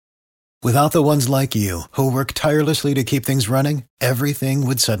Without the ones like you, who work tirelessly to keep things running, everything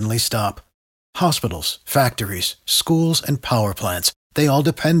would suddenly stop. Hospitals, factories, schools, and power plants, they all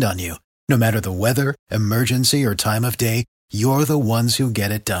depend on you. No matter the weather, emergency, or time of day, you're the ones who get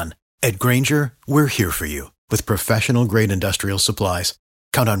it done. At Grainger, we're here for you with professional-grade industrial supplies.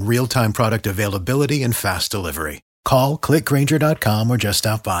 Count on real-time product availability and fast delivery. Call, clickgrainger.com, or just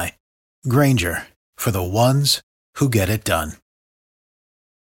stop by. Grainger, for the ones who get it done.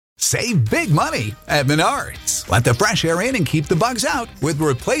 Save big money at Menards. Let the fresh air in and keep the bugs out with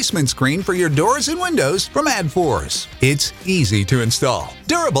replacement screen for your doors and windows from AdForce. It's easy to install,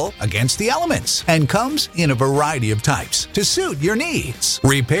 durable against the elements, and comes in a variety of types to suit your needs.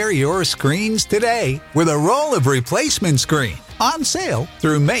 Repair your screens today with a roll of replacement screen on sale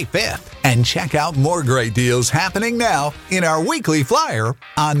through May 5th. And check out more great deals happening now in our weekly flyer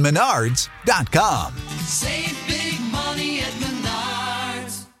on Menards.com. Save big money at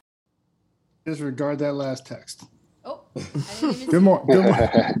Menards. Disregard that last text. Oh, I didn't even Good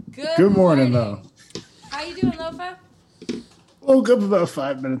morning. Good morning, though. How you doing, Lofa? Woke up about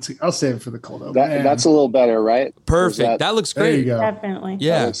 5 minutes ago. I'll save it for the cold open. That's a little better, right? Perfect. That looks great. There you go. Definitely.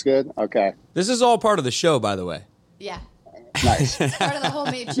 Yeah. That looks good? Okay. This is all part of the show, by the way. Yeah. Nice. It's part of the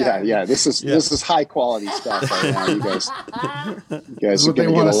homemade show. Yeah. This is high quality stuff right now. You guys That's are what they going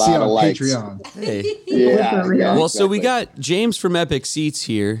to want get to a see lot on of likes. Patreon. Hey. Yeah. Well, so we exactly. got James from Epic Seats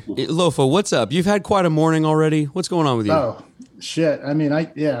here. Lofa, what's up? You've had quite a morning already. What's going on with you? Oh, shit. I mean, I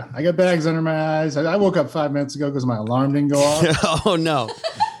got bags under my eyes. I woke up 5 minutes ago because my alarm didn't go off. Oh, no.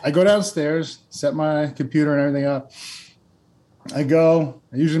 I go downstairs, set my computer and everything up. I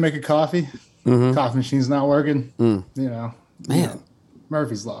usually make a coffee. Mm-hmm. Coffee machine's not working. Man.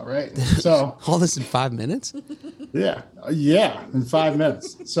 Murphy's Law, right? So All this in 5 minutes? yeah, in 5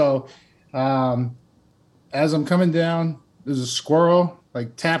 minutes. So as I'm coming down, there's a squirrel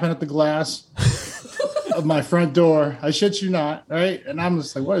like tapping at the glass of my front door. I shit you not, right? And I'm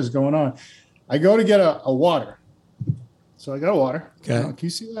just like, what is going on? I go to get a water. So I got a water. Okay. Can you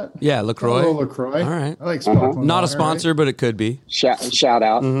see that? Yeah, Got a LaCroix. little LaCroix. All right. I like sparkling Not a water, sponsor, right? but it could be. Shout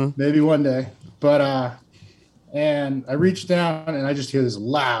out. Maybe one day. But and I reach down and I just hear this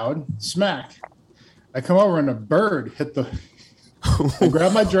loud smack. I come over and a bird hit the. I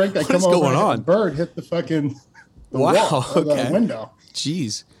grab my drink. I come is over going and on? a bird hit the fucking Wow, wall of the okay. window.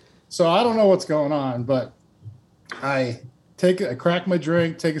 Jeez. So I don't know what's going on, but I crack my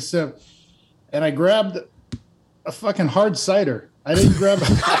drink, take a sip, and I grabbed a fucking hard cider. I didn't grab.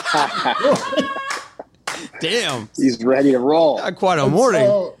 Damn. He's ready to roll. Got quite a morning.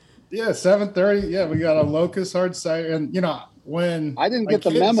 So, yeah, 7:30. Yeah, we got a Locust hard cider, and when I didn't my get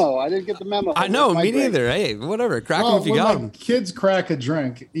the kids- memo. I know, My me break. neither. Hey, whatever. Crack them Well, if you when got my them. kids crack a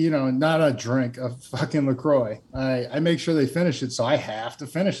drink, not a drink, a fucking LaCroix. I make sure they finish it, so I have to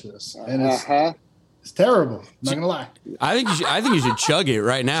finish this, and it's terrible. I'm not gonna lie. I think you should chug it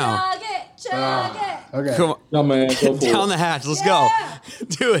right now. Chug it. Okay, Come on. No, man. Go for Down it. the hatch. Let's Yeah. go.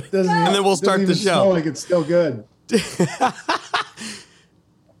 Do it. Doesn't And then we'll doesn't start the even smell show. like it's still good.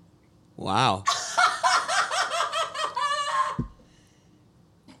 Wow.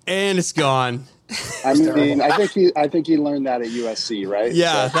 And it's gone. I mean, I think you learned that at USC, right?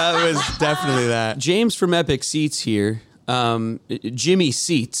 Yeah, So- that was definitely that. James from Epic Seats here. Jimmy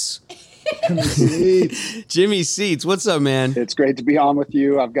Seats. Jimmy Seats. What's up, man? It's great to be on with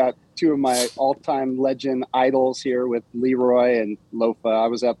you. I've got two of my all-time legend idols here with Leroy and Lofa. I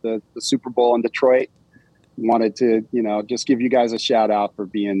was at the Super Bowl in Detroit. Wanted to, just give you guys a shout out for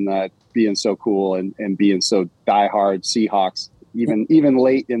being so cool and being so diehard Seahawks. Even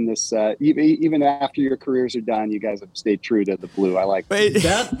late in this, even after your careers are done, you guys have stayed true to the blue. I like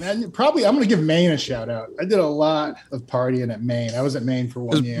that. Man, probably, I'm going to give Maine a shout out. I did a lot of partying at Maine. I was at Maine for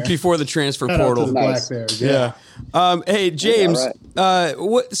 1 year Before the transfer Shout out portal. to the Black Bears. Yeah. Hey, James. Yeah,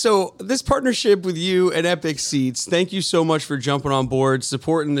 So this partnership with you and Epic Seats, thank you so much for jumping on board,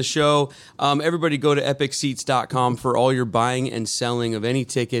 supporting the show. Everybody go to epicseats.com for all your buying and selling of any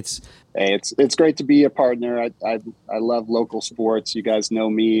tickets. Hey, it's great to be a partner. I love local sports. You guys know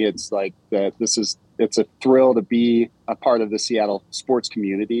me. It's like it's a thrill to be a part of the Seattle sports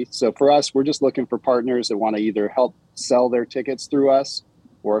community. So for us, we're just looking for partners that want to either help sell their tickets through us,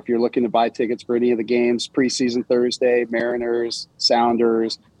 or if you're looking to buy tickets for any of the games, preseason Thursday, Mariners,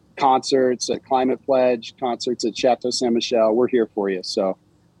 Sounders, concerts at Climate Pledge, concerts at Chateau Saint Michel, we're here for you. So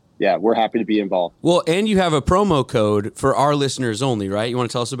yeah, we're happy to be involved. Well, and you have a promo code for our listeners only, right? You want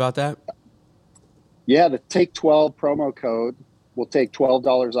to tell us about that? Yeah, the Take 12 promo code will take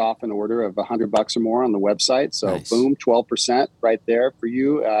 $12 off an order of $100 or more on the website. So Nice. boom, 12% right there for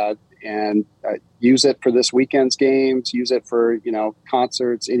you. and use it for this weekend's games, use it for,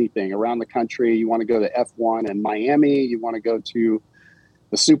 concerts, anything around the country. You want to go to F1 in Miami, you want to go to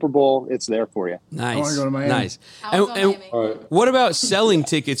the Super Bowl, it's there for you. Nice. I wanna go to Miami. Nice. I wanna go to Miami. What about selling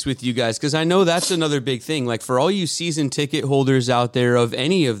tickets with you guys? Because I know that's another big thing. Like for all you season ticket holders out there of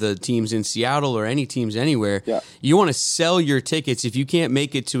any of the teams in Seattle or any teams anywhere, you want to sell your tickets. If you can't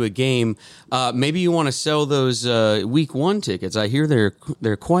make it to a game, maybe you want to sell those week 1 tickets. I hear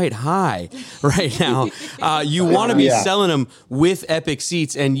they're quite high right now. You want to be selling them with Epic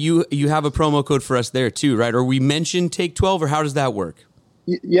Seats, and you have a promo code for us there too, right? Or we mentioned Take 12, or how does that work?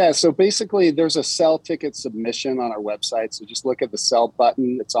 Yeah, so basically there's a sell ticket submission on our website. So just look at the sell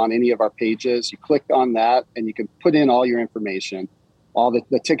button. It's on any of our pages. You click on that and you can put in all your information, all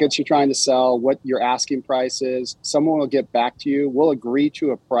the tickets you're trying to sell, what your asking price is. Someone will get back to you. We'll agree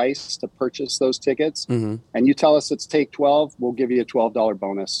to a price to purchase those tickets. And you tell us it's Take 12, we'll give you a $12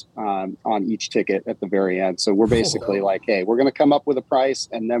 bonus on each ticket at the very end. So we're basically like, hey, we're going to come up with a price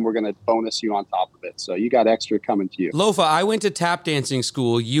and then we're going to bonus you on top of it. So you got extra coming to you. Lofa, I went to tap dancing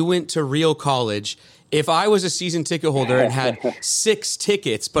school. You went to Real College. If I was a season ticket holder and had 6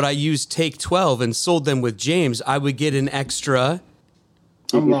 tickets, but I used Take 12 and sold them with James, I would get an extra...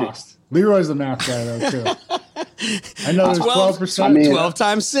 I'm lost. Leroy's the math guy, though, too. I know there's 12%. 12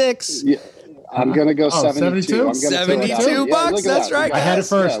 times 6. Yeah, I'm going to go 72. 72? I'm gonna $72 bucks? That's right. I had it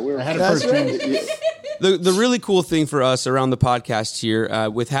first. Yeah, I had it first. James. The really cool thing for us around the podcast here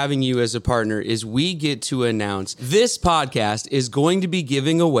with having you as a partner is we get to announce this podcast is going to be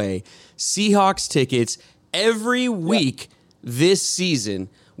giving away Seahawks tickets every week this season.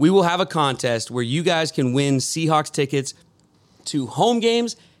 We will have a contest where you guys can win Seahawks tickets to home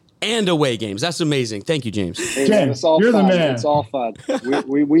games and away games. That's amazing. Thank you, James. Hey, man, it's all you're fun. the man. It's all fun.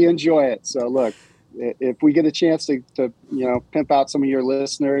 We enjoy it. So look, if we get a chance to pimp out some of your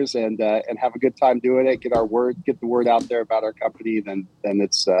listeners and have a good time doing it, get the word out there about our company, then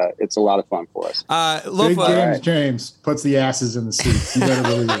it's a lot of fun for us. Big James puts the asses in the seats. You better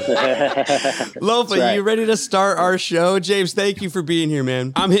believe it. Lofa, right. you ready to start our show? James, thank you for being here,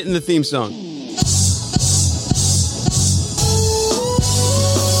 man. I'm hitting the theme song.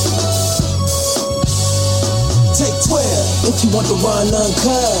 Take 12 if you want the run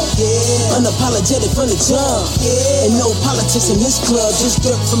uncut. Yeah, unapologetic from the jump. Yeah, and no politics in this club, just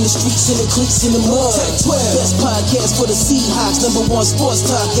dirt from the streets and the creeks in the mud. Take 12, best podcast for the Seahawks, #1 sports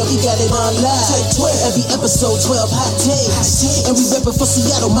talk. Yeah, we got it on live. Take 12, every episode 12 hot takes, and we reppin' for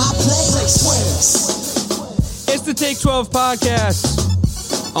Seattle, my place. Take 12. It's the Take 12 podcast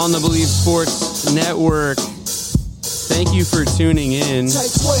on the Believe Sports Network. Thank you for tuning in.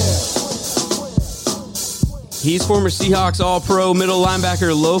 Take 12. He's former Seahawks All-Pro middle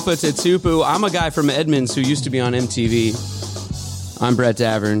linebacker Lofa Tatupu. I'm a guy from Edmonds who used to be on MTV. I'm Brett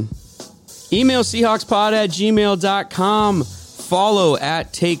Davern. Email seahawkspod@gmail.com. Follow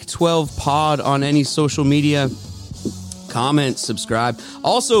at Take12Pod on any social media. Comment, subscribe.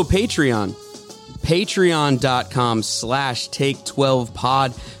 Also, Patreon.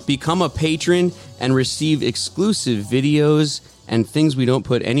 Patreon.com/Take12Pod. Become a patron and receive exclusive videos and things we don't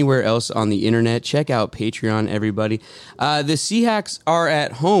put anywhere else on the internet. Check out Patreon, everybody. The Seahawks are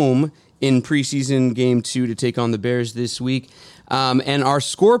at home in preseason game 2 to take on the Bears this week. And our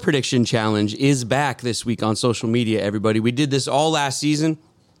score prediction challenge is back this week on social media, everybody. We did this all last season.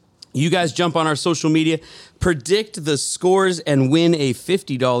 You guys jump on our social media, predict the scores, and win a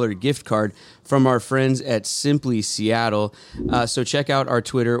 $50 gift card from our friends at Simply Seattle. So check out our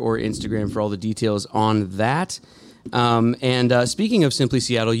Twitter or Instagram for all the details on that. And speaking of Simply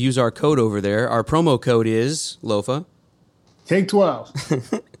Seattle, use our code over there. Our promo code is Lofa. Take 12.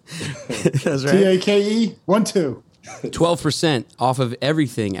 That's right. TAKE 12. 12% off of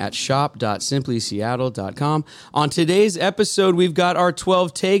everything at shop.simplyseattle.com. On today's episode, we've got our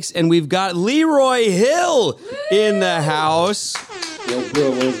 12 takes, and we've got Leroy Hill in the house.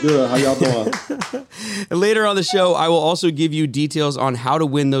 What's good? How y'all doing? Later on the show, I will also give you details on how to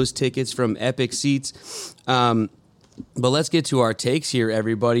win those tickets from Epic Seats. But let's get to our takes here,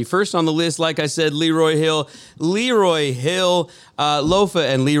 everybody. First on the list, like I said, Leroy Hill. Leroy Hill,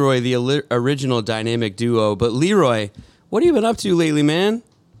 Lofa and Leroy, the original dynamic duo. But Leroy, what have you been up to lately, man?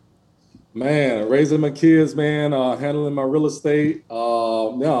 Man, raising my kids, man, handling my real estate.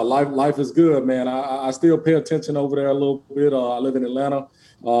 Life is good, man. I still pay attention over there a little bit. I live in Atlanta.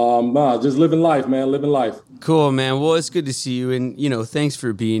 Just living life, man, living life. Cool, man. Well, it's good to see you. And, thanks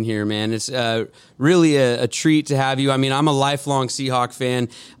for being here, man. It's really a treat to have you. I mean, I'm a lifelong Seahawk fan.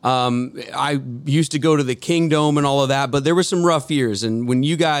 I used to go to the Kingdome and all of that, but there were some rough years. And when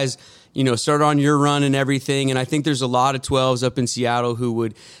you guys start on your run and everything. And I think there's a lot of 12s up in Seattle who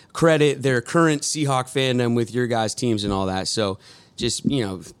would credit their current Seahawk fandom with your guys' teams and all that. So just,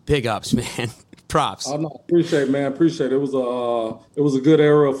 big ups, man. Props. I appreciate it, man. Appreciate it. It was a good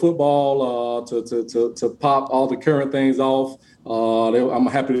era of football to pop all the current things off. I'm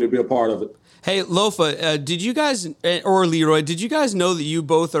happy to be a part of it. Hey, Lofa, did you guys, or Leroy, did you guys know that you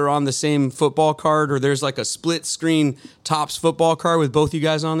both are on the same football card, or there's like a split screen Topps football card with both you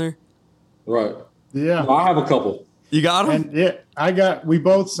guys on there? Right. Yeah. I have a couple. You got them? And we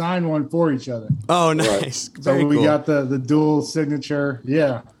both signed one for each other. Oh, nice. Right. Very so we cool. got the dual signature.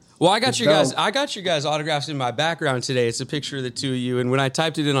 Yeah. Well, I got your guys' autographs in my background today. It's a picture of the two of you. And when I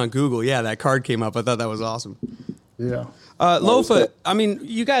typed it in on Google, that card came up. I thought that was awesome. Yeah. Lofa, I mean,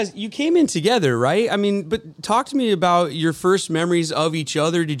 you came in together, right? I mean, but talk to me about your first memories of each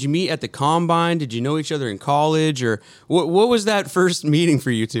other. Did you meet at the combine? Did you know each other in college? Or what was that first meeting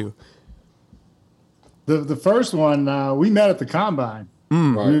for you two? The first one, we met at the combine.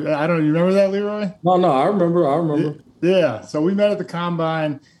 Right. I don't. You remember that, Leroy? No, I remember. Yeah. So we met at the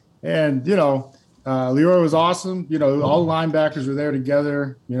combine, and Leroy was awesome. All the linebackers were there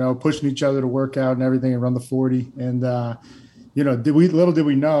together. Pushing each other to work out and everything and run the 40. And little did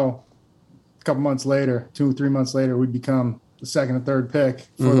we know, a couple months later, 2 or 3 months later, we'd become the second and third pick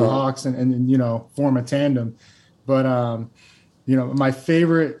for the Hawks and form a tandem. But my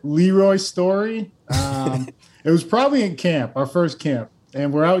favorite Leroy story. It was probably in camp, our first camp,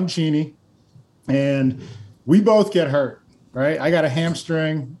 and we're out in Cheney, and we both get hurt, right? I got a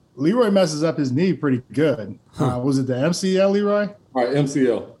hamstring. Leroy messes up his knee pretty good. Was it the MCL, Leroy? All right,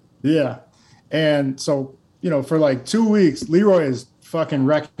 MCL. Yeah. And so, for like 2 weeks, Leroy is fucking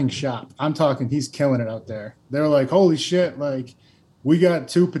wrecking shop. I'm talking, he's killing it out there. They're like, holy shit, like, we got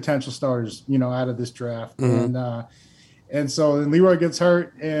 2 potential starters, out of this draft. And so then Leroy gets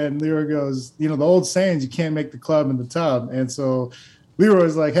hurt, and Leroy goes, the old sayings, you can't make the club in the tub. And so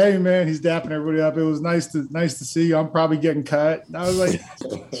Leroy's like, hey, man, he's dapping everybody up. It was nice to see you. I'm probably getting cut. And I was like,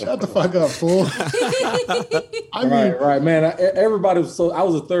 shut the fuck up, fool. Right, man. Everybody was I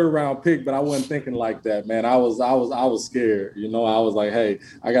was a 3rd round pick, but I wasn't thinking like that, man. I was scared. I was like, hey,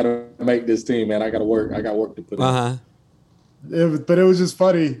 I got to make this team, man. I got work to put in. But it was just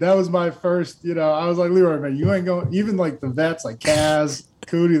funny. That was my first, I was like, Leroy, man, you ain't going, even like the vets like Kaz,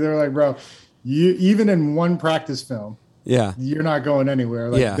 Cootie, they're like, bro, you even in one practice film, you're not going anywhere.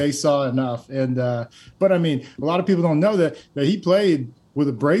 Like they saw enough. And but I mean, a lot of people don't know that he played with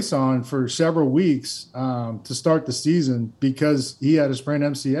a brace on for several weeks to start the season because he had a sprained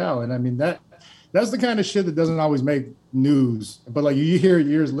MCL. And I mean, that's the kind of shit that doesn't always make news, but like you hear it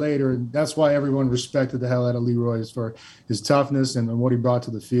years later, and that's why everyone respected the hell out of Leroy for his toughness and what he brought to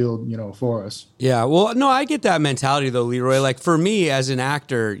the field, for us. Yeah, well, no, I get that mentality though, Leroy. Like for me as an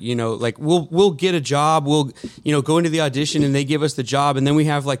actor, like we'll get a job, we'll go into the audition and they give us the job, and then we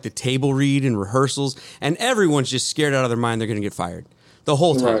have like the table read and rehearsals, and everyone's just scared out of their mind they're going to get fired the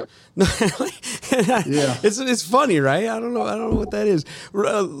whole time. Right. Yeah, it's funny, right? I don't know what that is.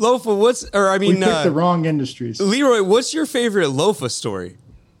 Lofa, we picked the wrong industries. Leroy, what's your favorite Lofa story?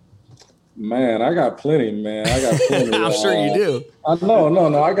 Man, I got plenty, man. I'm sure you do.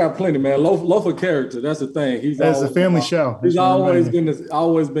 No, I got plenty, man. Lofa character, that's the thing. It's a family show. He's always been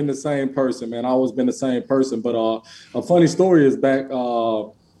the same person, man. Always been the same person. But a funny story is back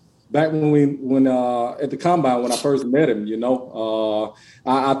when at the combine when I first met him,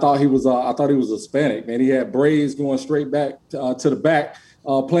 I thought he was Hispanic, man. He had braids going straight back to the back.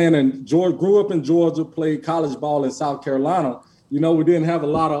 Playing in Georgia, grew up in Georgia, played college ball in South Carolina. We didn't have a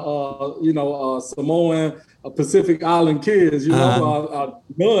lot of Samoan, Pacific Island kids, none.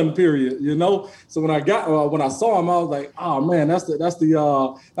 Period. So when I saw him, I was like, oh man, that's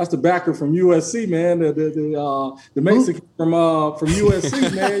the backer from USC, man, the Mexican from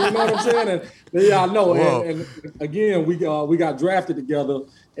USC, man. You know what I'm saying? And I know. And again, we got drafted together.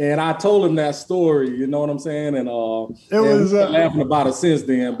 And I told him that story, you know what I'm saying? And was laughing about it since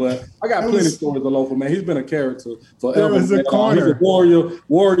then. But I got plenty of stories of Lofa, man. He's been a character forever. There was a corner. He's a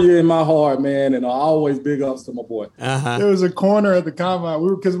warrior in my heart, man. And always big ups to my boy. There was a corner at the combine.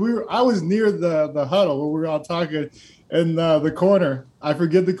 I was near the huddle where we were all talking. And the corner, I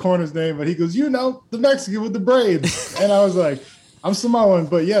forget the corner's name, but he goes, the Mexican with the braids. And I was like, I'm Samoan,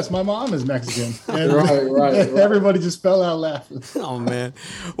 but yes, my mom is Mexican. And right. Everybody just fell out laughing. Oh, man.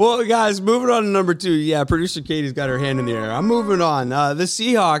 Well, guys, moving on to number 2. Yeah, producer Katie's got her hand in the air. I'm moving on. The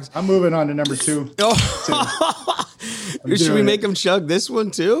Seahawks. I'm moving on to number 2. Oh. Should we make them chug this one,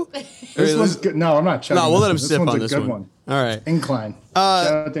 too? This one's good. No, I'm not chugging. No, we'll let him sip on this one. All right. Incline.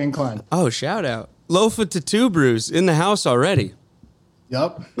 Shout out to Incline. Oh, shout out. Lofa to 2 Brews in the house already.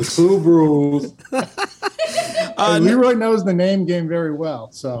 Yep. The Subarus. Hey, Leroy knows the name game very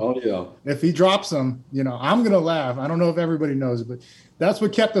well. So Oh yeah. if he drops them, I'm going to laugh. I don't know if everybody knows it, but that's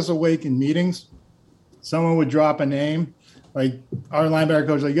what kept us awake in meetings. Someone would drop a name, like our linebacker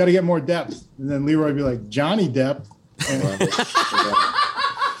coach, like, you got to get more depth. And then Leroy would be like, Johnny Depp.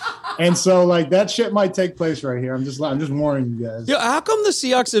 And so, like, that shit might take place right here. I'm just warning you guys. Yo, how come the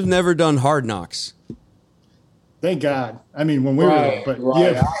Seahawks have never done Hard Knocks? Thank God. I mean, when we were there, but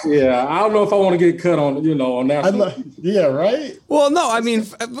yeah. I don't know if I want to get cut on, on national. Yeah, right. Well, no, I mean,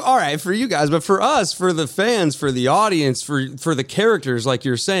 all right, for you guys, but for us, for the fans, for the audience, for the characters, like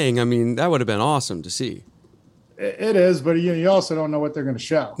you're saying, I mean, that would have been awesome to see. It is, but you also don't know what they're going to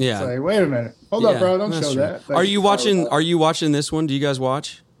show. Yeah. It's like, wait a minute, hold up, bro, don't show true. that. Are you watching this one? Do you guys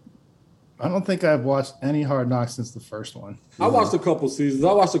watch? I don't think I've watched any Hard Knocks since the first one. I watched a couple seasons.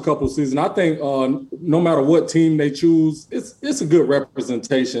 I think no matter what team they choose, it's a good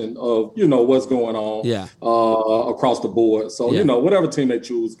representation of what's going on across the board. So whatever team they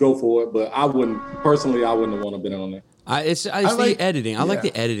choose, go for it. But I wouldn't want to been on there. It's the editing. I like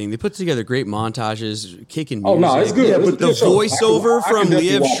the editing. They put together great montages, kicking music. Oh no, it's good. Yeah, but the voiceover from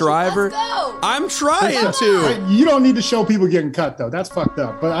Liev Schreiber. I'm trying to. You don't need to show people getting cut though. That's fucked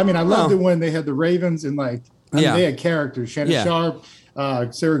up. But I mean, I loved it when they had the Ravens and they had characters. Shannon Sharp,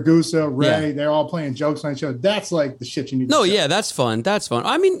 Siragusa, Ray. They're all playing jokes on each other. That's like the shit you need. No, to show. yeah, that's fun. That's fun.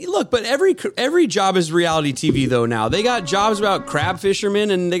 I mean, look, but every job is reality TV though. Now they got jobs about crab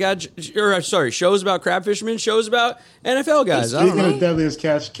fishermen, and they got shows about crab fishermen, shows about NFL guys. I don't know. Speaking of Deadliest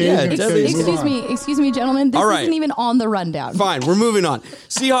Catch, Katie's gonna tell you, Excuse me, gentlemen. This isn't even on the rundown. Fine, we're moving on.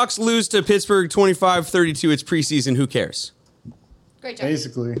 Seahawks lose to Pittsburgh 25-32. It's preseason. Who cares? Great job.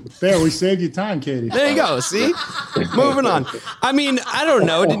 Basically, there we saved you time, Katie. There you go. See, moving on. I mean, I don't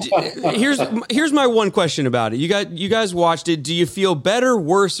know. Here's my one question about it. You guys watched it. Do you feel better,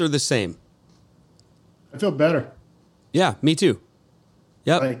 worse, or the same? I feel better. Yeah, me too.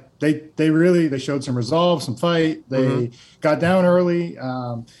 Yep. Like they showed some resolve, some fight. They got down early.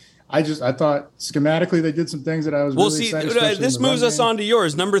 I thought schematically they did some things that I was really excited. This moves us on to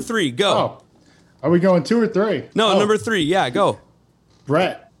yours. Number 3, go. Oh, are we going 2 or 3? No, number 3. Yeah, go.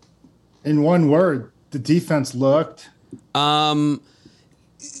 Brett, in one word, the defense looked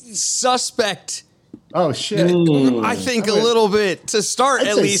suspect. Oh shit! I think a little bit to start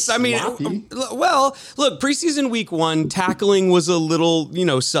at least. Sloppy. I mean, well, look, preseason week 1 tackling was a little,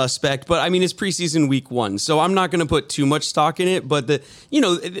 suspect, but I mean it's preseason week 1, so I'm not going to put too much stock in it. But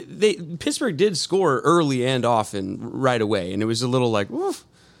Pittsburgh did score early and often right away, and it was a little like, woof.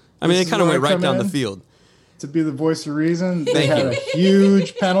 I mean, they kind of went right down the field. To be the voice of reason, they had a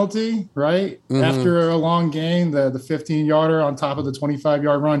huge penalty, right? After a long game, the 15-yarder on top of the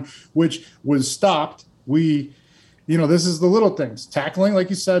 25-yard run, which was stopped. This is the little things. Tackling, like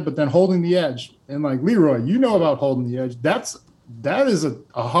you said, but then holding the edge. And like Leroy, about holding the edge. That is a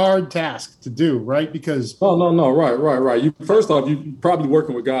hard task to do, right? Because no, right. First off, you probably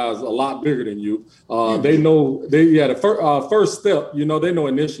working with guys a lot bigger than you. They know the first step. They know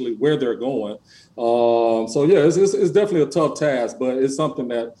initially where they're going. It's definitely a tough task, but it's something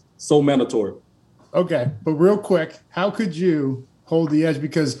that's so mandatory. Okay, but real quick, how could you hold the edge?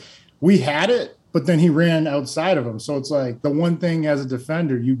 Because we had it, but then he ran outside of him. So it's like the one thing as a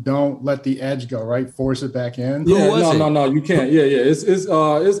defender, you don't let the edge go, right? Force it back in. Yeah, no, you can't. Yeah.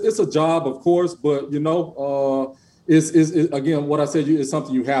 It's a job, of course, but it's again what I said. It's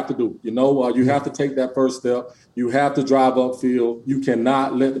something you have to do. You have to take that first step. You have to drive upfield. You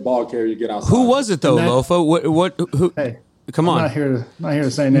cannot let the ball carrier get outside. Who was it though, Lofa? Who? Hey, come on. I'm not here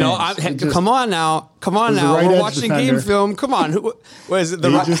to say names. No, come on now. Right, we're watching game film. Come on. What is it?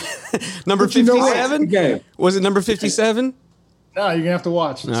 Number 57? Was it number 57? No, you're gonna have to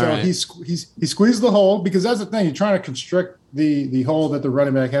watch. All so right. he squeezed the hole, because that's the thing. You're trying to constrict the hole that the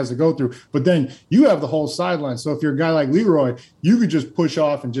running back has to go through, but then you have the whole sideline. So if you're a guy like Leroy, you could just push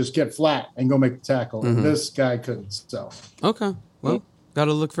off and just get flat and go make the tackle. And this guy couldn't. So okay, well, got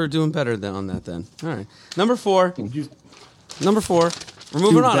to look for doing better on that then. All right, number 4. Number 4. We're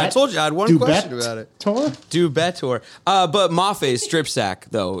moving on. I told you I had one question about it. Dubetor. But Maffei's strip sack,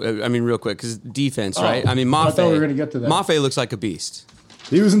 though. I mean, real quick, because defense, right? I mean, Maffei. I thought we were going to get to that. Maffei looks like a beast.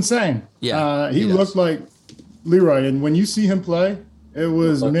 He was insane. Yeah, he looked like Leroy. And when you see him play, it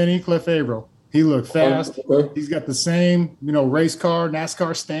was mini Cliff Averill. He looked fast. He's got the same, race car,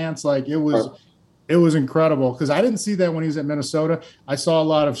 NASCAR stance. Like it was incredible, because I didn't see that when he was at Minnesota. I saw a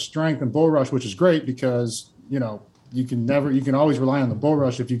lot of strength and bull rush, which is great because, you can always rely on the bull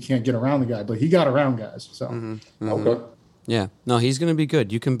rush if you can't get around the guy, but he got around guys. So Okay. Yeah, no, he's going to be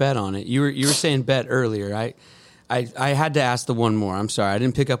good. You can bet on it. You were saying bet earlier, right? I had to ask the one more. I'm sorry, I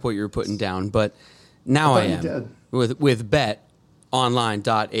didn't pick up what you were putting down, but now I am with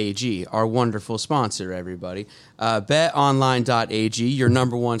BetOnline.ag, our wonderful sponsor. Everybody, BetOnline.ag, your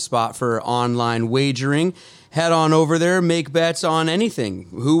number one spot for online wagering. Head on over there, make bets on anything.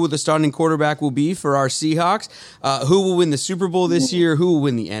 Who the starting quarterback will be for our Seahawks? Who will win the Super Bowl this year? Who will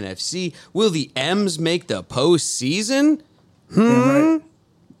win the NFC? Will the M's make the postseason? Yeah, right.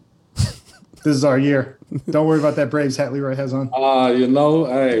 This is our year. Don't worry about that Braves hat Leroy has on.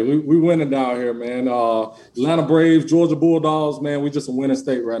 Hey, we winning down here, man. Atlanta Braves, Georgia Bulldogs, man. We just a winning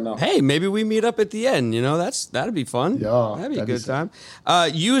state right now. Hey, maybe we meet up at the end. That'd be fun. Yeah, that'd be a good time.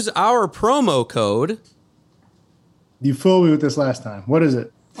 Use our promo code. You fooled me with this last time. What is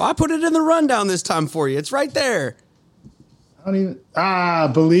it? Oh, I put it in the rundown this time for you. It's right there. I don't even.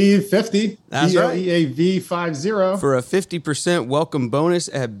 Believe 50. That's right. BLEAV50 for a 50% welcome bonus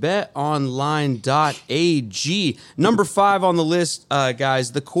at betonline.ag. Number 5 on the list,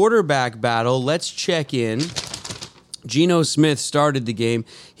 guys, the quarterback battle. Let's check in. Geno Smith started the game.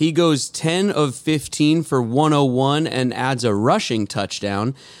 He goes 10 of 15 for 101 and adds a rushing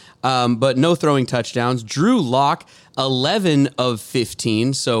touchdown, but no throwing touchdowns. Drew Lock, 11 of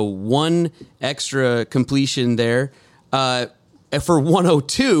 15, so one extra completion there. For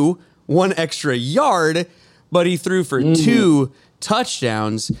 102, one extra yard, but he threw for 2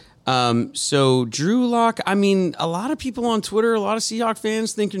 touchdowns. So Drew Lock, a lot of people on Twitter, a lot of Seahawks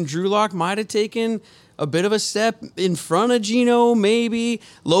fans thinking Drew Lock might have taken a bit of a step in front of Geno, maybe.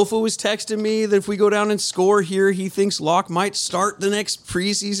 Lofa was texting me that if we go down and score here, he thinks Lock might start the next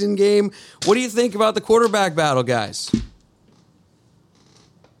preseason game. What do you think about the quarterback battle, guys?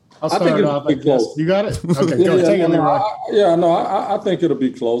 I'll start it off. Close. You got it? Okay, go. Take it, Leroy. I think it'll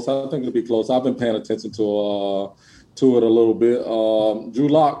be close. I've been paying attention to it a little bit. Drew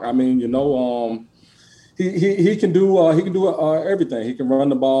Lock, he can do everything. He can run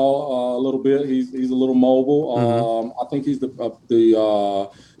the ball a little bit. He's a little mobile. I think he's the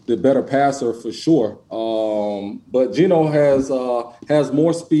better passer for sure. But Geno has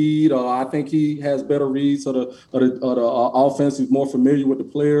more speed. I think he has better reads of the offense. He's more familiar with the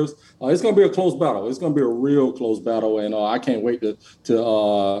players. It's going to be a close battle. It's going to be a real close battle, and I can't wait to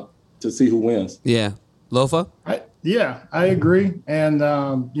see who wins. Yeah, Lofa. I agree, and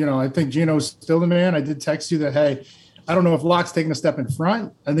I think Geno's still the man. I did text you that, hey, I don't know if Lock's taking a step in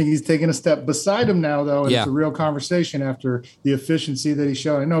front. I think he's taking a step beside him now, though. And It's a real conversation after the efficiency that he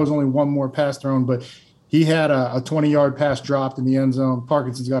showed. I know it was only one more pass thrown, but he had a 20-yard pass dropped in the end zone.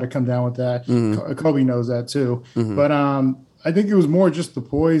 Parkinson's got to come down with that. Kobe knows that too. But I think it was more just the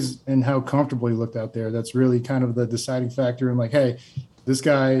poise and how comfortable he looked out there. That's really kind of the deciding factor. And like, hey, this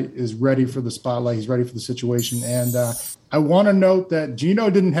guy is ready for the spotlight. He's ready for the situation. And I want to note that Geno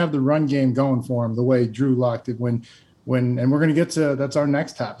didn't have the run game going for him the way Drew Lock did when and we're going to get to, that's our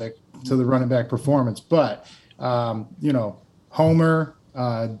next topic, to the running back performance. But, Homer,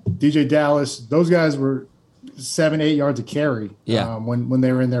 DJ Dallas, those guys were 7-8 yards of carry when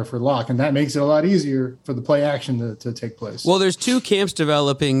they were in there for Lock. And that makes it a lot easier for the play action to take place. Well, there's two camps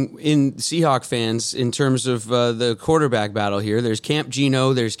developing in Seahawk fans in terms of the quarterback battle here. There's Camp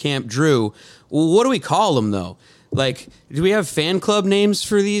Geno, there's Camp Drew. Well, what do we call them, though? Like, do we have fan club names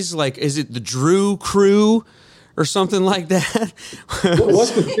for these? Like, is it the Drew Crew? Or something like that.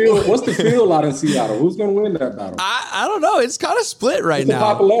 What's the feel out in Seattle? Who's going to win that battle? I don't know. It's kind of split right now.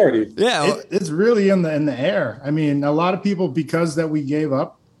 Popularity. Yeah, it's really in the air. I mean, a lot of people, because that we gave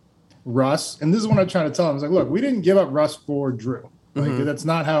up Russ, and this is what I'm trying to tell them. It's like, look, we didn't give up Russ for Drew. Like that's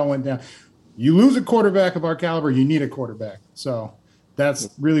not how it went down. You lose a quarterback of our caliber, you need a quarterback. So that's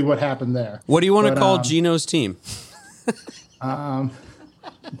really what happened there. What do you want to call Geno's team?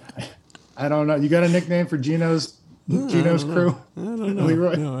 I don't know. You got a nickname for Geno's crew? I don't know.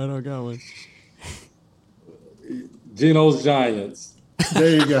 Leroy? No, I don't got one. Geno's Giants.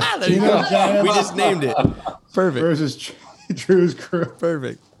 There you go. Geno's Giants. We just named it. Perfect. Versus Drew's crew.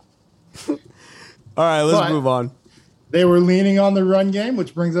 Perfect. All right, let's move on. They were leaning on the run game,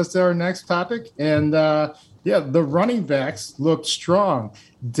 which brings us to our next topic. And, the running backs looked strong.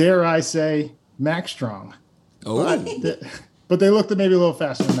 Dare I say, Max Strong. Oh. But they looked maybe a little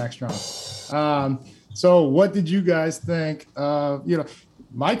faster than Max Strong. So what did you guys think?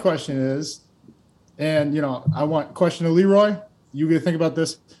 My question is, and, I want question to Leroy. You get to think about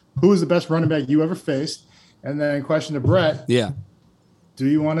this. Who is the best running back you ever faced? And then question to Brett. Yeah. Do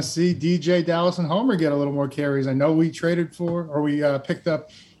you want to see DJ, Dallas, and Homer get a little more carries? I know we traded we picked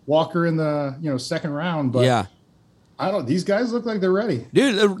up Walker in the, second round, but yeah. These guys look like they're ready.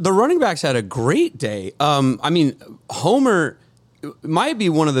 Dude, the running backs had a great day. Homer might be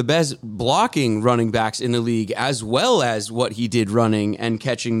one of the best blocking running backs in the league, as well as what he did running and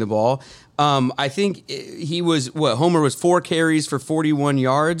catching the ball. I think he was Homer was 4 carries for 41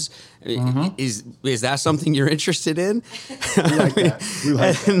 yards. Mm-hmm. Is that something you're interested in? We like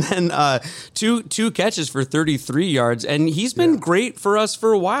that. And then two catches for 33 yards, and he's been great for us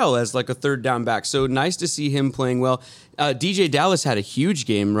for a while as like a third down back. So nice to see him playing well. DJ Dallas had a huge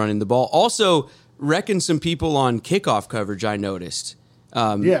game running the ball. Also, reckoned some people on kickoff coverage. I noticed.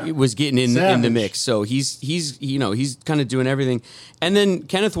 Was getting in the mix, so he's kind of doing everything. And then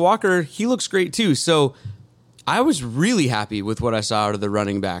Kenneth Walker, he looks great too. So I was really happy with what I saw out of the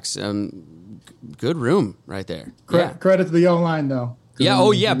running backs. Good room right there. Credit to the O-line though. Yeah.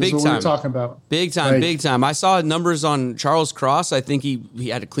 Oh yeah. Big time. We're talking about big time. I saw numbers on Charles Cross. I think he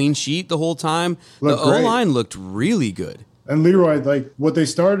had a clean sheet the whole time. The O-line looked really good. And Leroy, like what they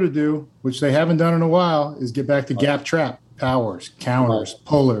started to do, which they haven't done in a while, is get back to gap trap. Powers, counters,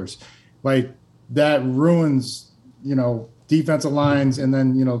 pullers, like that ruins, defensive lines, and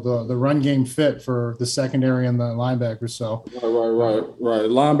then the run game fit for the secondary and the linebackers. So right.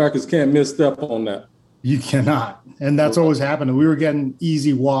 Linebackers can't misstep on that. You cannot, and that's always happening. We were getting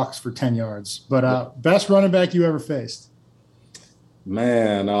easy walks for 10 yards. But best running back you ever faced?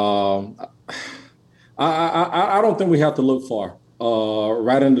 Man, I don't think we have to look far.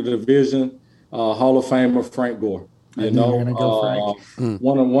 Right in the division, Hall of Famer Frank Gore. One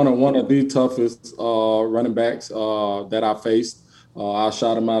of the toughest running backs that I faced. I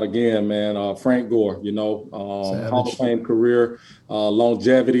shot him out again, man. Frank Gore, Hall of Fame career,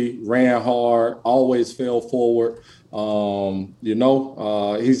 longevity, ran hard, always fell forward.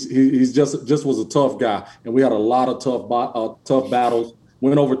 He's just was a tough guy, and we had a lot of tough battles.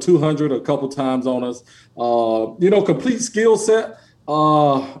 Went over 200 a couple times on us. Complete skill set.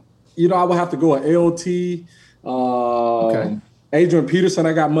 I would have to go at LT. Adrian Peterson,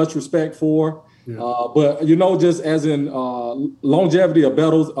 I got much respect for. But just as in longevity of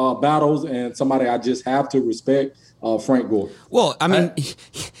battles and somebody I just have to respect, Frank Gore. Well, I mean,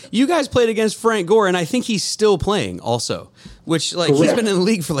 you guys played against Frank Gore, and I think he's still playing also, which he's been in the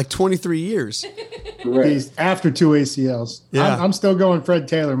league for 23 years. Correct. He's after 2 ACLs. Yeah. I'm still going Fred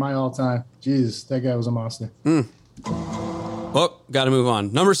Taylor, my all-time. Jesus, that guy was a monster. Oh, got to move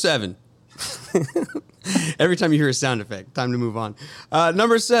on. Number 7. Every time you hear a sound effect, time to move on.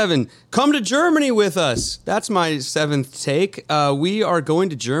 Number 7, come to Germany with us. That's my 7th take. We are going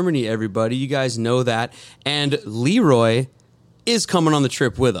to Germany, everybody. You guys know that. And Leroy is coming on the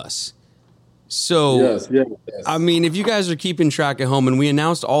trip with us. So, yes. I mean, if you guys are keeping track at home, and we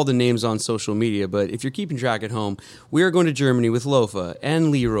announced all the names on social media, but if you're keeping track at home, we are going to Germany with Lofa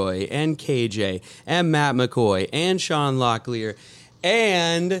and Leroy and KJ and Matt McCoy and Sean Locklear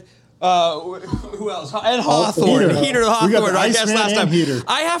and... who else? And Hawthorne. Heater Hawthorne, I guess last time. Heater.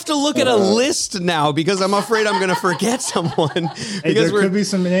 I have to look at a list now because I'm afraid I'm going to forget someone. Because there could be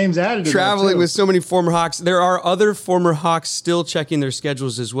some names added. Traveling with so many former Hawks. There are other former Hawks still checking their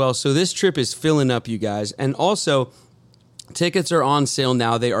schedules as well. So this trip is filling up, you guys. And also, tickets are on sale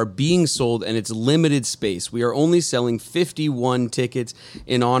now. They are being sold, and it's limited space. We are only selling 51 tickets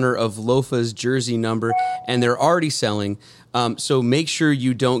in honor of Lofa's jersey number, and they're already selling. So make sure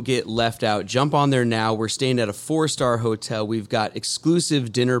you don't get left out. Jump on there now. We're staying at a 4-star hotel. We've got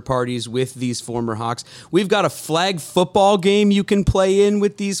exclusive dinner parties with these former Hawks. We've got a flag football game you can play in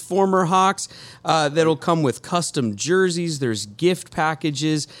with these former Hawks that'll come with custom jerseys. There's gift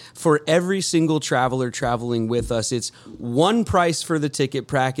packages for every single traveler traveling with us. It's one price for the ticket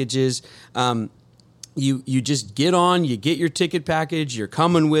packages. You just get on, you get your ticket package, you're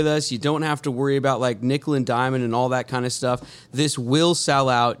coming with us. You don't have to worry about nickel and diamond and all that kind of stuff. This will sell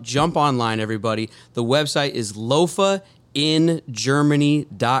out. Jump online, everybody. The website is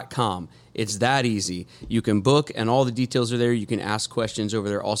lofaingermany.com. It's that easy. You can book, and all the details are there. You can ask questions over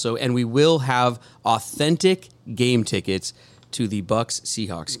there also. And we will have authentic game tickets to the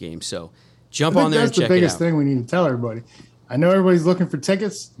Bucs-Seahawks game. So jump on there and check it out. That's the biggest thing we need to tell everybody. I know everybody's looking for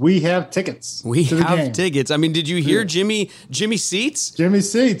tickets. We have tickets. We have tickets. I mean, did you hear Jimmy Seats? Jimmy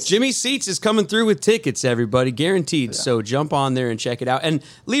Seats. Jimmy Seats is coming through with tickets, everybody, guaranteed. Yeah. So jump on there and check it out. And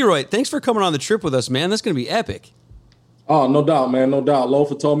Leroy, thanks for coming on the trip with us, man. That's going to be epic. Oh, no doubt, man. No doubt.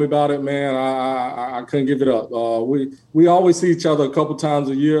 Lofa told me about it, man. I couldn't give it up. We always see each other a couple times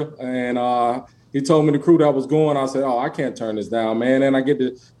a year, and he told me the crew that was going. I said, I can't turn this down, man. And I get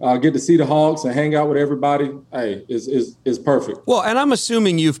to see the Hawks and hang out with everybody. Hey, it's perfect. Well, and I'm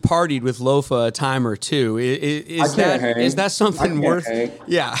assuming you've partied with Lofa a time or two. Is that something worth? Hang.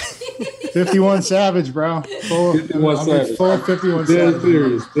 Yeah. 51 Savage, bro. Full of 51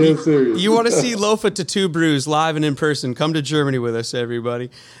 Savage. Dead serious. You want to see Lofa Tattoo Brews live and in person? Come to Germany with us, everybody.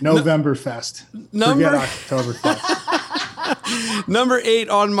 Novemberfest. Forget Oktoberfest. Number 8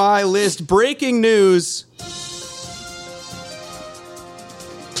 on my list. Breaking news.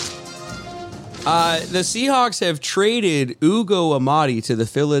 The Seahawks have traded Ugo Amadi to the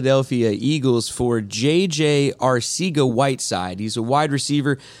Philadelphia Eagles for J.J. Arcega-Whiteside. He's a wide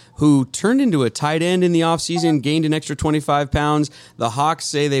receiver who turned into a tight end in the offseason, gained an extra 25 pounds. The Hawks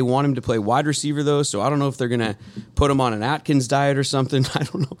say they want him to play wide receiver, though, so I don't know if they're going to put him on an Atkins diet or something. I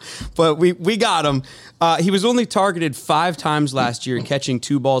don't know. But we got him. He was only targeted 5 times last year, catching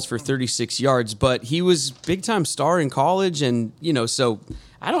 2 balls for 36 yards, but he was big-time star in college, and, so...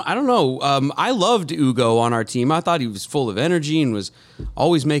 I don't know. I loved Ugo on our team. I thought he was full of energy and was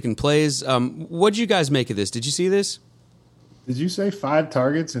always making plays. What did you guys make of this? Did you see this? Did you say 5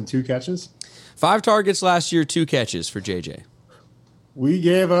 targets and 2 catches? 5 targets last year, 2 catches for JJ. We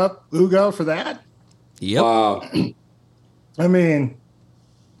gave up Ugo for that? Yep. Wow. I mean,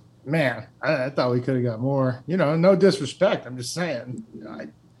 man, I thought we could have got more. No disrespect. I'm just saying.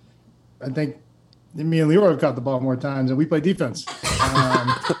 I think me and Leroy have caught the ball more times, and we play defense.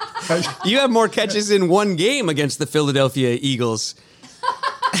 You have more catches in one game against the Philadelphia Eagles.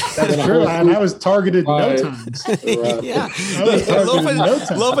 That's true, and I was targeted no times. Yeah.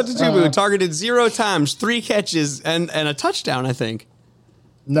 Lofa Tatubu targeted 0 times, 3 catches, and a touchdown, I think.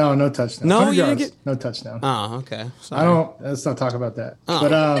 No touchdown. No, you didn't get... No touchdown. Oh, okay. Sorry. Let's not talk about that.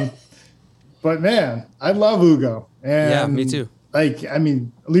 Oh. But man, I love Ugo. And yeah, me too.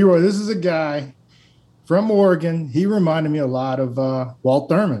 Leroy, this is a guy from Oregon. He reminded me a lot of Walt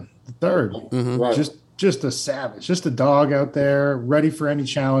Thurman III. Mm-hmm. Right. Just a savage, just a dog out there, ready for any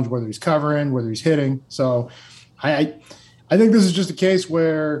challenge, whether he's covering, whether he's hitting. So I think this is just a case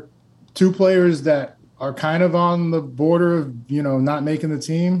where 2 players that are kind of on the border of, not making the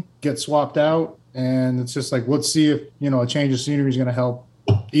team get swapped out. And it's just like, let's see if, a change of scenery is going to help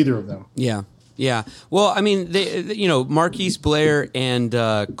either of them. Yeah. Yeah. Well, Marquise Blair and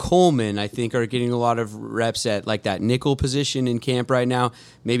Coleman, I think, are getting a lot of reps at like that nickel position in camp right now.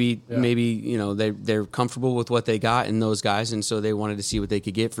 Maybe they're comfortable with what they got in those guys, and so they wanted to see what they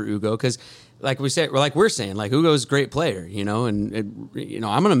could get for Ugo because, we're saying, Ugo's a great player, and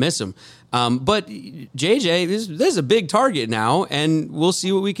I'm gonna miss him. But JJ, this is a big target now, and we'll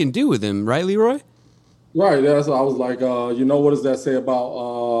see what we can do with him, right, Leroy? Right. That's what I was like, what does that say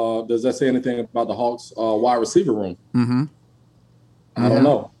about, does that say anything about the Hawks wide receiver room? Mm-hmm. I don't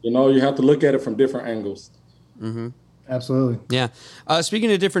know. You have to look at it from different angles. Mm-hmm. Absolutely. Yeah.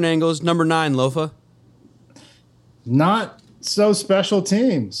 Speaking of different angles, number 9, Lofa. Not so special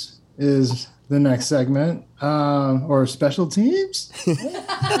teams is the next segment. Or special teams?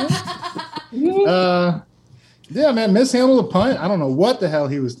 Yeah, man, mishandled a punt. I don't know what the hell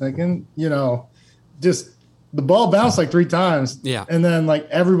he was thinking, just the ball bounced like 3 times. Yeah. And then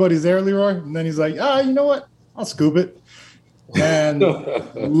everybody's there, Leroy. And then he's like, you know what? I'll scoop it. And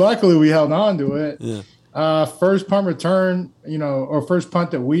luckily we held on to it. Yeah. First punt return, or first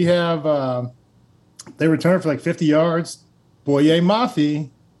punt that we have, they returned for 50 yards. Boye Mafi,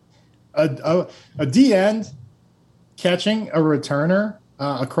 a D end catching a returner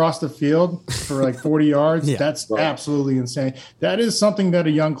across the field for 40 yards. Yeah. That's absolutely insane. That is something that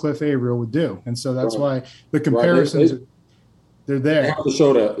a young Cliff Averill would do. And so that's why the comparisons, they're there. They have to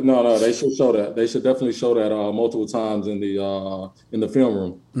show that. No, they should show that. They should definitely show that multiple times in the film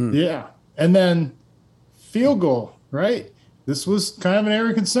room. Mm. Yeah. And then field goal, right? This was kind of an area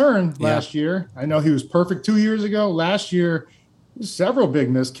of concern last year. I know he was perfect 2 years ago. Last year, several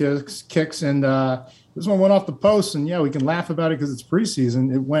big missed kicks, and this one went off the post, and we can laugh about it because it's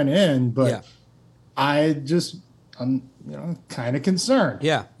preseason. It went in, but I'm kind of concerned.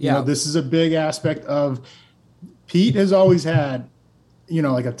 Yeah. This is a big aspect of Pete has always had,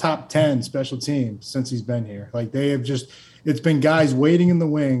 a top 10 special team since he's been here. They have it's been guys waiting in the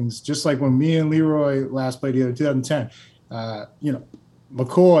wings, just like when me and Leroy last played together, 2010.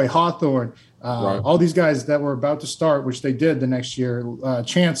 McCoy, Hawthorne, all these guys that were about to start, which they did the next year.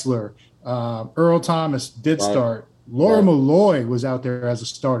 Chancellor, Earl Thomas did start. Laura Malloy was out there as a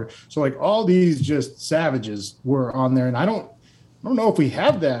starter. So all these just savages were on there, and I don't know if we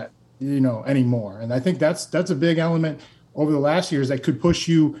have that, anymore. And I think that's a big element over the last years that could push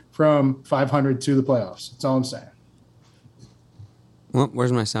you from 500 to the playoffs. That's all I'm saying. Well,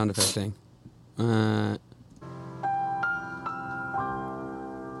 where's my sound effect thing?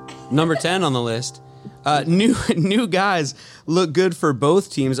 Number 10 on the list. New guys look good for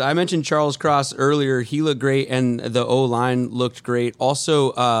both teams. I mentioned Charles Cross earlier. He looked great, and the O-line looked great.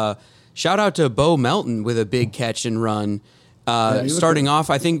 Also, shout out to Bo Melton with a big catch and run. Starting off,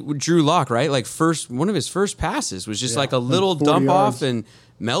 I think Drew Lock, right? Like one of his first passes was just like a little dump off, and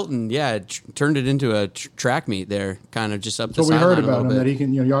Melton, turned it into a track meet there, kind of just up the sideline. So we heard about him that he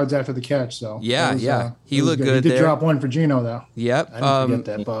can, yards after the catch. So he looked good. He did there. drop one for Gino though. Yep. I didn't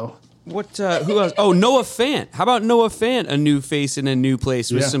forget that, Bo. What? Who else? Oh, Noah Fant. How about Noah Fant? A new face in a new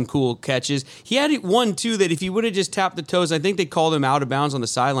place with some cool catches. He had one too that if he would have just tapped the toes, I think they called him out of bounds on the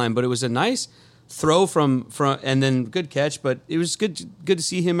sideline, but it was a nice throw from and then good catch, but it was good to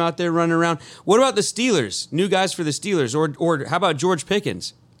see him out there running around. What about the Steelers? New guys for the Steelers, or how about George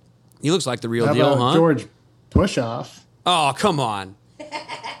Pickens? He looks like the real deal, huh? George Pushoff. Oh, come on.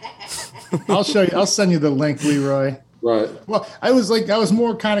 I'll show you. I'll send you the link, Leroy. Right. Well, I was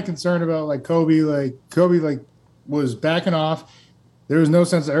more kind of concerned about Kobe was backing off. There was no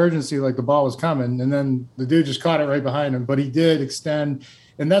sense of urgency, like the ball was coming, and then the dude just caught it right behind him. But he did extend.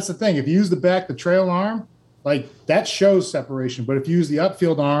 And that's the thing. If you use the trail arm, that shows separation. But if you use the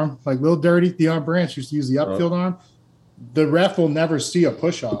upfield arm, like Lil Dirty, Deion Branch used to use the upfield arm, the ref will never see a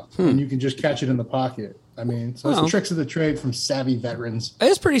push-off, and you can just catch it in the pocket. I mean, so it's the tricks of the trade from savvy veterans.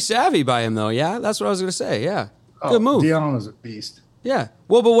 It's pretty savvy by him, though, yeah? That's what I was going to say, yeah. Good move. Deion was a beast. Yeah.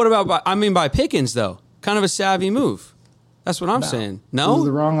 Well, but what about by Pickens, though? Kind of a savvy move. That's what I'm saying. No? It was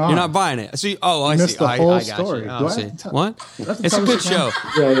the wrong arm. You're not buying it. So I see. Missed the whole story. I see. What? It's a good show.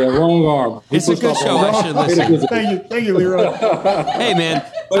 Yeah, wrong arm. It's a good show. I should listen. Thank you, Leroy. Hey, man.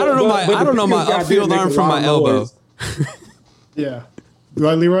 I don't know my upfield arm from my elbow. Yeah. Do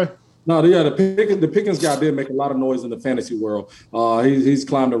I, Leroy? No, the Pickens guy did make a lot of noise in the fantasy world. He's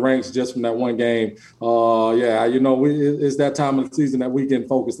climbed the ranks just from that one game. It's that time of the season that we get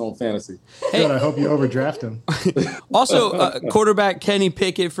focused on fantasy. Hey. Good, I hope you overdraft him. Also, quarterback Kenny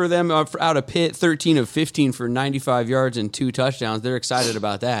Pickett for them out of Pitt, 13 of 15 for 95 yards and 2 touchdowns. They're excited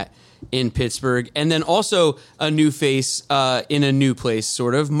about that in Pittsburgh. And then also a new face in a new place,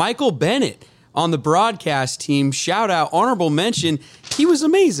 sort of. Michael Bennett on the broadcast team. Shout out, honorable mention. He was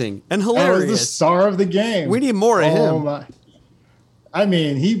amazing and hilarious. He was the star of the game. We need more of him. My. I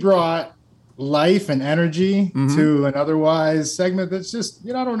mean, he brought life and energy to an otherwise segment that's just,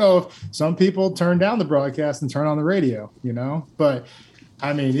 I don't know if some people turn down the broadcast and turn on the radio, But,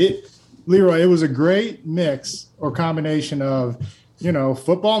 I mean, Leroy, it was a great mix or combination of,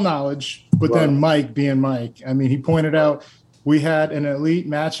 football knowledge, but then Mike being Mike. I mean, he pointed out we had an elite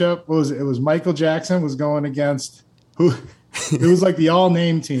matchup. What was it? It was Michael Jackson was going against who? It was like the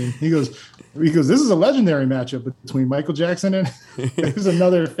all-name team. He goes, this is a legendary matchup between Michael Jackson and it was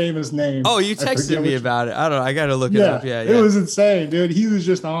another famous name. Oh, you texted me about it. I don't know. I got to look it up. Yeah, it was insane, dude. He was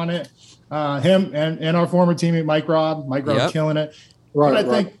just on it. Him and our former teammate Mike Robb killing it. Right.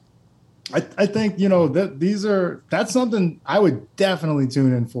 But I think that's something I would definitely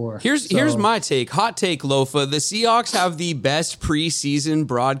tune in for. Here's my take. Hot take, Lofa. The Seahawks have the best preseason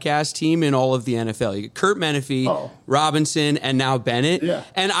broadcast team in all of the NFL. You get Kurt Menefee, Robinson, and now Bennett. Yeah.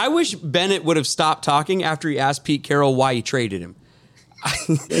 And I wish Bennett would have stopped talking after he asked Pete Carroll why he traded him.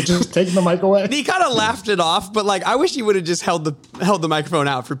 Just taking the mic away. He kind of laughed it off, but I wish he would have just held the microphone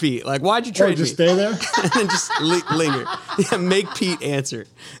out for Pete. Why'd you trade me? Just stay there and then just linger. Yeah, make Pete answer.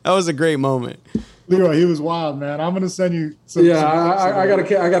 That was a great moment. Leroy, he was wild, man. I'm gonna send you. I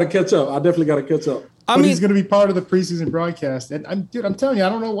gotta catch up. I definitely gotta catch up. He's gonna be part of the preseason broadcast, and I'm telling you, I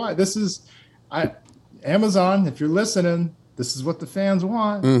don't know why. This is, Amazon. If you're listening, this is what the fans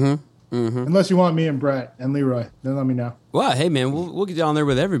want. Unless you want me and Brett and Leroy, then let me know. Well, hey, man, we'll get down there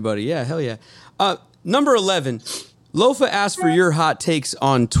with everybody. Yeah, hell yeah. Number 11, Lofa asked for your hot takes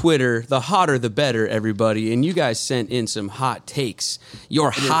on Twitter. The hotter, the better, everybody. And you guys sent in some hot takes.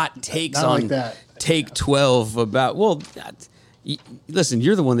 Your hot takes on that. Take 12 about, listen,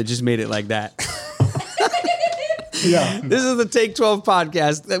 you're the one that just made it like that. Yeah. This is the Take 12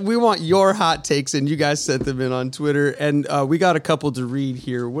 podcast. We want your hot takes, and you guys sent them in on Twitter. And we got a couple to read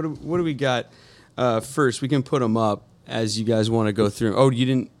here. What do we got first? We can put them up as you guys want to go through. Oh, you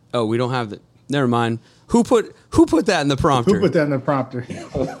didn't? Oh, we don't have the. Never mind. Who put that in the prompter? Who put that in the prompter?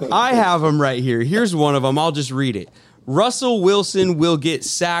 I have them right here. Here's one of them. I'll just read it. Russell Wilson will get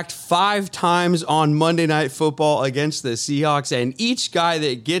sacked 5 times on Monday Night Football against the Seahawks, and each guy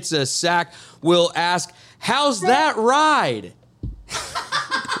that gets a sack will ask, "How's that ride?"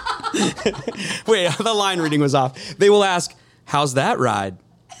 Wait, the line reading was off. They will ask, "How's that ride?"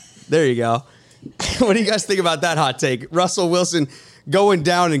 There you go. What do you guys think about that hot take? Russell Wilson going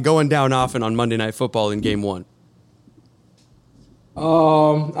down often on Monday Night Football in Game 1. I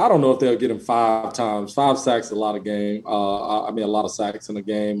don't know if they'll get him 5 times. 5 sacks is a lot of game. A lot of sacks in a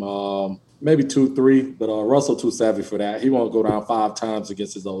game. Maybe 2, 3, but Russell too savvy for that. He won't go down 5 times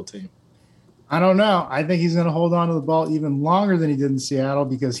against his old team. I don't know. I think he's going to hold on to the ball even longer than he did in Seattle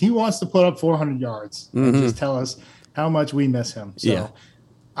because he wants to put up 400 yards and just tell us how much we miss him. So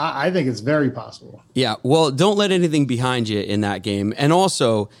I think it's very possible. Yeah. Well, don't let anything behind you in that game. And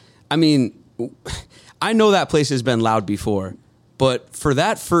also, I mean, I know that place has been loud before, but for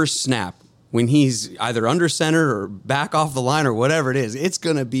that first snap, when he's either under center or back off the line or whatever it is, it's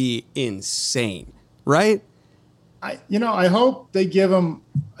going to be insane, right? I hope they give him,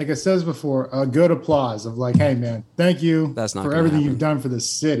 like I said before, a good applause of like, hey, man, thank you for everything you've done for this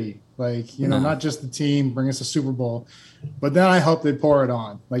city. Like, not just the team, bring us a Super Bowl. But then I hope they pour it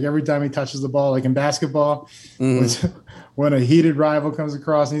on. Like every time he touches the ball, like in basketball, when a heated rival comes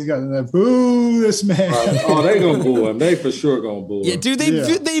across and he's got that boo this man. Oh, they gonna boo him. They for sure gonna boo him. Yeah, dude,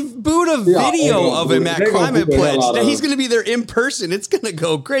 they've booed a video of him at Climate Pledge. He's gonna be there in person. It's gonna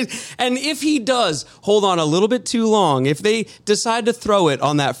go crazy. And if he does hold on a little bit too long, if they decide to throw it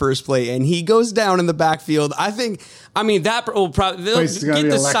on that first play and he goes down in the backfield, that will probably they'll get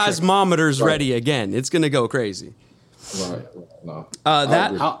the seismometers ready again. It's gonna go crazy. Right. No.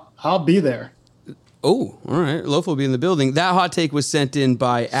 I'll be there. Oh, all right. Loaf will be in the building. That hot take was sent in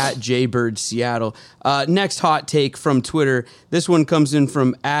by @JBirdSeattle. Next hot take from Twitter. This one comes in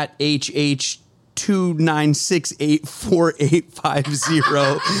from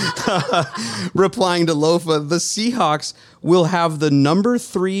 @HH29684850. Replying to Lofa, the Seahawks will have the number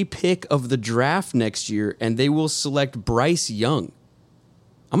 3 pick of the draft next year, and they will select Bryce Young.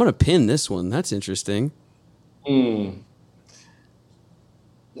 I'm going to pin this one. That's interesting.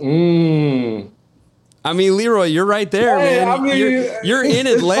 I mean, Leroy, you're right there, man. I mean, you're in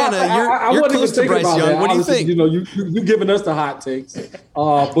Atlanta. You're close to Bryce Young. What do you think? You giving us the hot takes,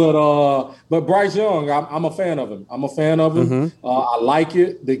 but Bryce Young, I'm a fan of him. I like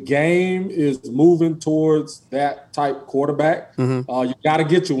it. The game is moving towards that type quarterback. You got to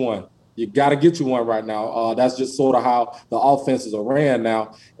get you one. You got to get you one right now. That's just sort of how the offenses are ran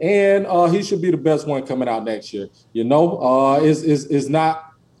now, and he should be the best one coming out next year. Is not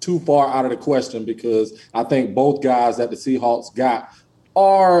too far out of the question because I think both guys that the Seahawks got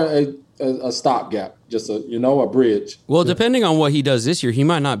are a stopgap, just a bridge. Well, depending on what he does this year, he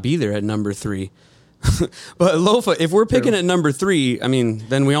might not be there at number 3. But Lofa, if we're picking at number 3, I mean,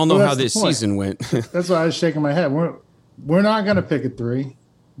 then we all know how this season went. That's why I was shaking my head. We're not going to pick at 3.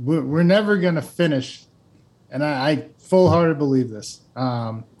 We're never going to finish, and I full-hearted believe this,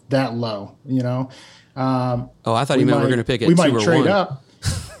 that low, I thought you meant we're going to pick at 2 or 1. We might trade up.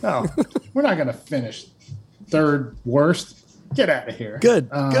 No, we're not going to finish 3rd worst. Get out of here. Good.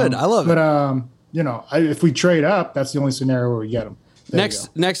 I love it. But, if we trade up, that's the only scenario where we get them.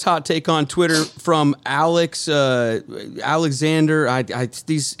 Next hot take on Twitter from Alex Alexander.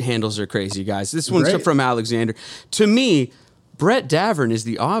 These handles are crazy, guys. This one's from Alexander. To me, Brett Davern is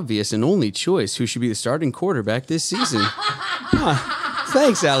the obvious and only choice who should be the starting quarterback this season.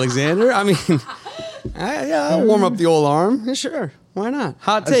 Thanks, Alexander. I mean, I'll warm up the old arm. Sure. Why not?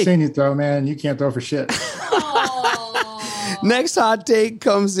 Hot take. I've seen you throw, man. You can't throw for shit. Next hot take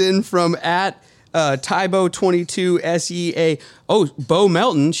comes in from @Tybo22SEA. Oh, Bo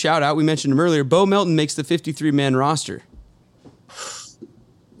Melton. Shout out. We mentioned him earlier. Bo Melton makes the 53-man roster.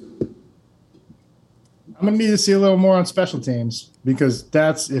 I'm going to need to see a little more on special teams because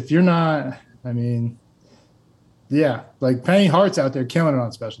if you're not, like Penny Hart's out there killing it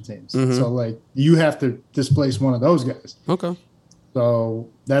on special teams. So like you have to displace one of those guys. Okay. So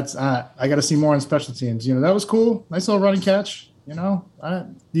that's I got to see more on special teams. That was cool. Nice little running catch. You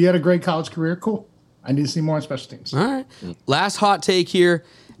had a great college career. Cool. I need to see more on special teams. All right. Last hot take here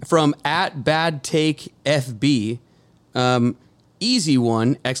from @BadTakeFB. Easy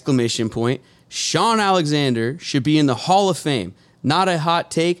one! ! Sean Alexander should be in the Hall of Fame. Not a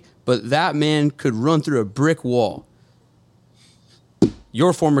hot take, but that man could run through a brick wall.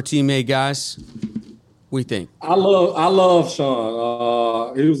 Your former teammate, guys. We think. I love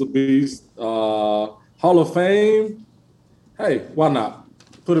Sean. He was a beast. Hall of Fame. Hey, why not?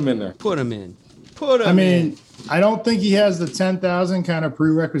 Put him in there. Put him in. I don't think he has the 10,000 kind of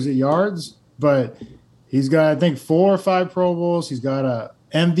prerequisite yards, but he's got, I think, 4 or 5 Pro Bowls. He's got a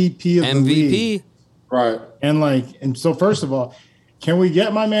MVP of the league. Right. And so first of all, can we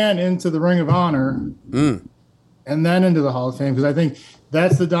get my man into the Ring of Honor and then into the Hall of Fame? Because I think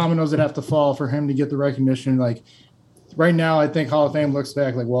that's the dominoes that have to fall for him to get the recognition. Like right now, I think Hall of Fame looks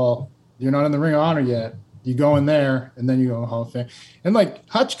back like, well, you're not in the Ring of Honor yet. You go in there and then you go in the Hall of Fame. And like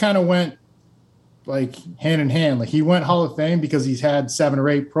Hutch kind of went like hand in hand. Like he went Hall of Fame because he's had 7 or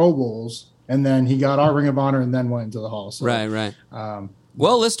 8 Pro Bowls and then he got our Ring of Honor and then went into the Hall. So, right.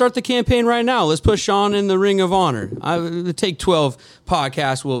 Well, let's start the campaign right now. Let's put Sean in the Ring of Honor. The Take 12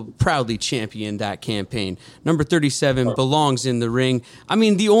 podcast will proudly champion that campaign. Number 37 belongs in the ring. I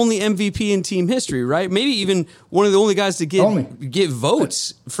mean, the only MVP in team history, right? Maybe even one of the only guys to get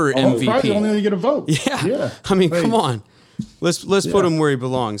votes for MVP. Probably only to get a vote. Yeah. I mean, come on. Let's put him where he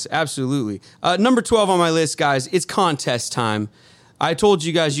belongs. Absolutely. Number 12 on my list, guys, it's contest time. I told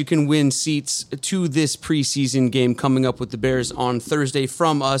you guys you can win seats to this preseason game coming up with the Bears on Thursday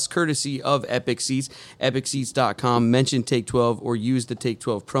from us, courtesy of Epic Seats, epicseats.com. Mention Take 12 or use the Take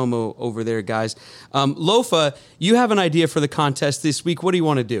 12 promo over there, guys. Lofa, you have an idea for the contest this week. What do you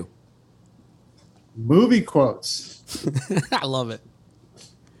want to do? Movie quotes. I love it.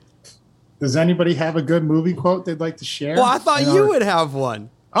 Does anybody have a good movie quote they'd like to share? Well, I thought you would have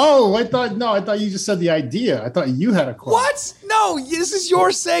one. Oh, I thought you just said the idea. I thought you had a quote. What? No, this is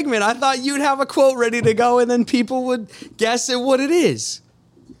your segment. I thought you'd have a quote ready to go, and then people would guess at what it is.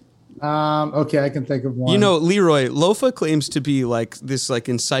 Okay, I can think of one. You know, Leroy, Lofa claims to be like this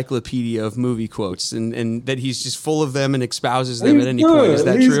encyclopedia of movie quotes, and that he's just full of them and espouses them at any point. Is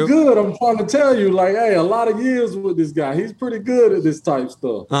that true? He's good. I'm trying to tell you, hey, a lot of years with this guy. He's pretty good at this type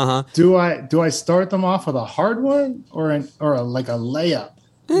stuff. Uh-huh. Do I start them off with a hard one or a layup?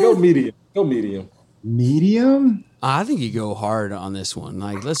 Go medium. Medium? I think you go hard on this one.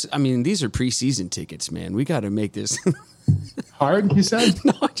 These are preseason tickets, man. We got to make this hard. You said?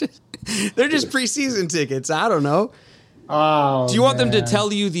 No, they're just preseason tickets. I don't know. Oh, do you want them to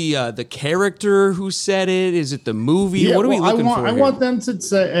tell you the character who said it? Is it the movie? Yeah, what are we looking for? I want them to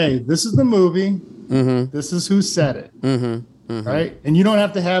say, "Hey, this is the movie. Mm-hmm. This is who said it." Mm-hmm. Mm-hmm. Right? And you don't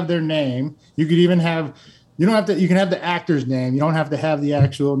have to have their name. You could even have. You don't have to. You can have the actor's name. You don't have to have the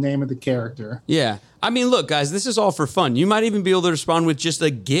actual name of the character. Yeah, I mean, look, guys, this is all for fun. You might even be able to respond with just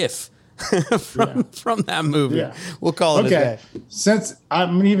a GIF from that movie. Yeah. We'll call it a day. Since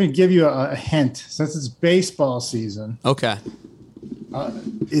I'm gonna even give you a hint. Since it's baseball season. Okay.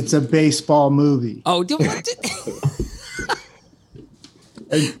 It's a baseball movie. Oh,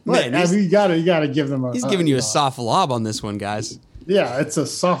 man, you gotta give them he's giving you a soft lob on this one, guys. Yeah, it's a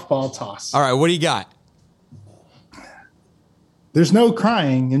softball toss. All right, what do you got? There's no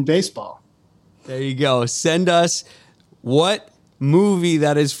crying in baseball. There you go. Send us what movie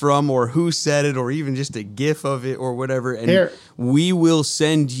that is from or who said it or even just a GIF of it or whatever. And we will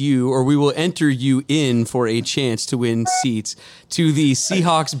send you or we will enter you in for a chance to win seats to the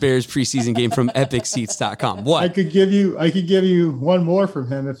Seahawks Bears preseason game from epicseats.com. What? I could give you one more from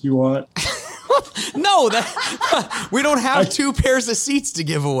him if you want. No, we don't have two pairs of seats to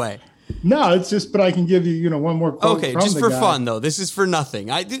give away. No, it's just, but I can give you, one more quote. Okay, just for fun though. This is for nothing.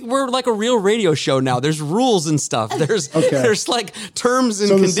 We're like a real radio show now. There's rules and stuff. There's like terms and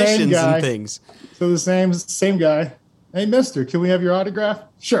conditions and things. So the same guy. Hey, mister, can we have your autograph?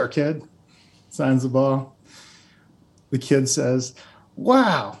 Sure, kid. Signs the ball. The kid says,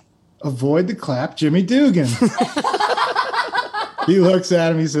 "Wow, avoid the clap, Jimmy Dugan." He looks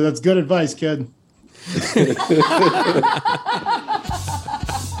at him. He said, "That's good advice, kid."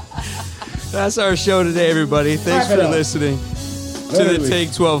 That's our show today, everybody. Thanks for listening to the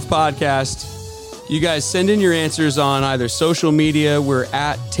Take 12 podcast. You guys send in your answers on either social media. We're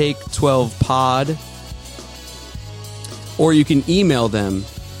at Take 12 Pod. Or you can email them,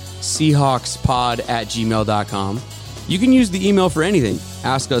 seahawkspod@gmail.com. You can use the email for anything.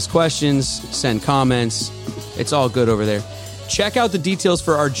 Ask us questions, send comments. It's all good over there. Check out the details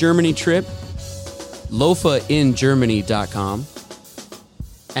for our Germany trip, lofaingermany.com.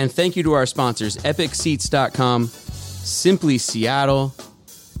 And thank you to our sponsors, epicseats.com, Simply Seattle.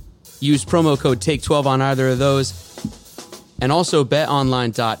 Use promo code TAKE12 on either of those. And also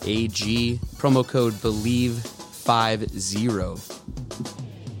betonline.ag, promo code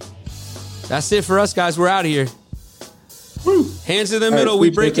BELIEVE50. That's it for us, guys. We're out of here. Woo. Hands in the middle.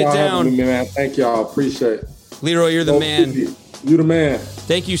 We break it down. Man. Thank y'all. Appreciate it. Leroy, you're the man. You the man.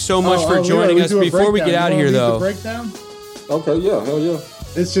 Thank you so much for joining us. Before we get out of here, though. Breakdown? Okay, yeah, hell yeah.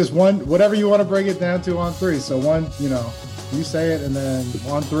 It's just one, whatever you want to break it down to on three. So one, you say it and then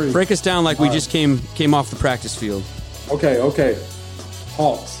on three. Break us down like we just came off the practice field. Okay.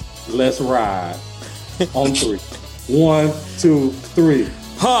 Hawks, let's ride. On three. 1, 2, 3.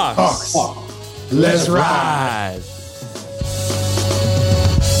 Hawks. Let's ride.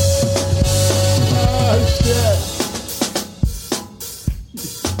 Oh, shit.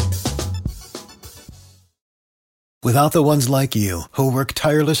 Without the ones like you, who work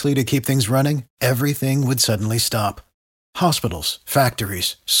tirelessly to keep things running, everything would suddenly stop. Hospitals,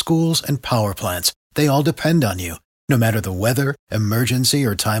 factories, schools, and power plants, they all depend on you. No matter the weather, emergency,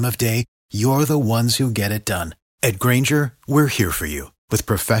 or time of day, you're the ones who get it done. At Grainger, we're here for you with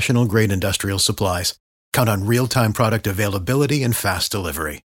professional-grade industrial supplies, count on real-time product availability and fast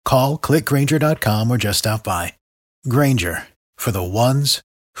delivery. Call, click Grainger.com, or just stop by. Grainger, for the ones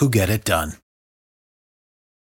who get it done.